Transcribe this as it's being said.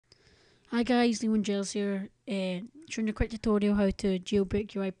Hi guys, Leon Gels here, showing a quick tutorial how to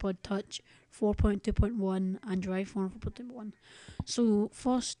jailbreak your iPod Touch 4.2.1 and your iPhone 4.2.1. So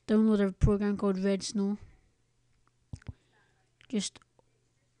first, download a program called Red Snow. Just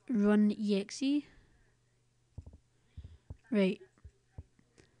run exe. Right,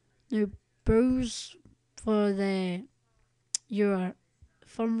 now browse for your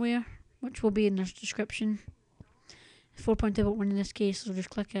firmware, which will be in the description. 4.2.1 in this case, so just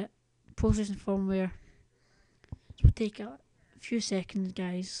click it. Processing firmware. This will take a few seconds,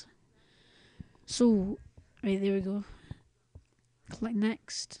 guys. So, right, there we go. Click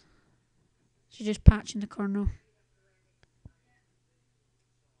next. So just patching the kernel.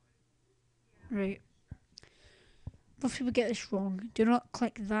 Right. Most people get this wrong. Do not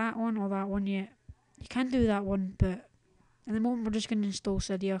click that one or that one yet. You can do that one, but at the moment we're just going to install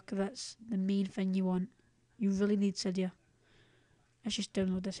Cydia because that's the main thing you want. You really need Cydia. Let's just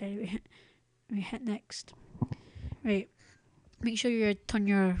download this anyway. We hit next. Right. Make sure you turn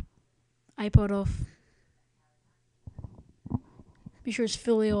your iPod off. Make sure it's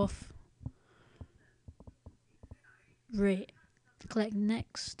fully off. Right. Click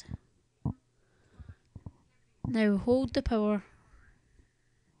next. Now hold the power,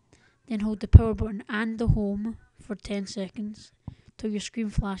 then hold the power button and the home for 10 seconds till your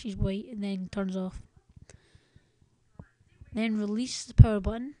screen flashes white and then turns off. Then release the power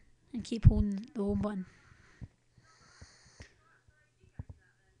button and keep holding the home button.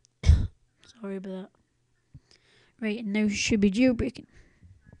 Sorry about that. Right, and now you should be jailbreaking.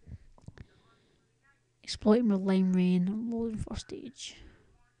 Exploiting with Lime Rain, loading for stage.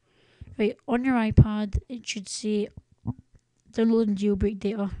 Right, on your iPad it should say downloading jailbreak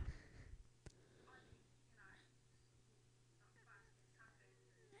data.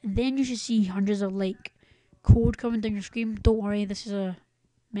 And then you should see hundreds of code coming down your screen. Don't worry, this is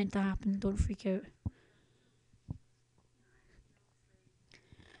meant to happen, don't freak out.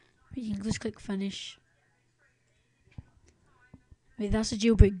 Right, you can just click finish. Right, that's the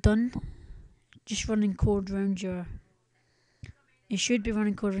jailbreak done. Just running code around it should be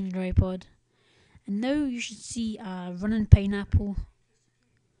running code around your iPod. And now you should see a running pineapple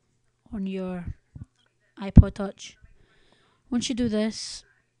on your iPod Touch. Once you do this,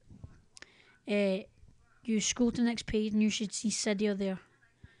 you scroll to the next page and you should see Cydia there.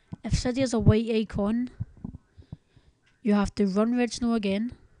 If Cydia is a white icon, you have to run Red Snow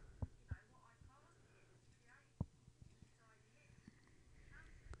again.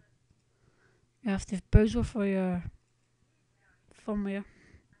 You have to browse for your firmware.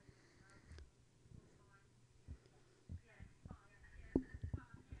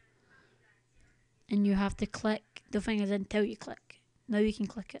 And you have to click the thing I didn't tell you click. Now you can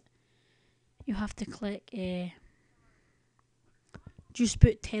click it. You have to click just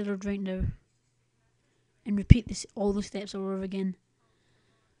put tethered right now and repeat all the steps all over again.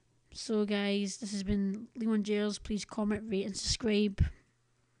 So guys, this has been Leon Jails. Please comment, rate and subscribe.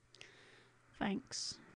 Thanks.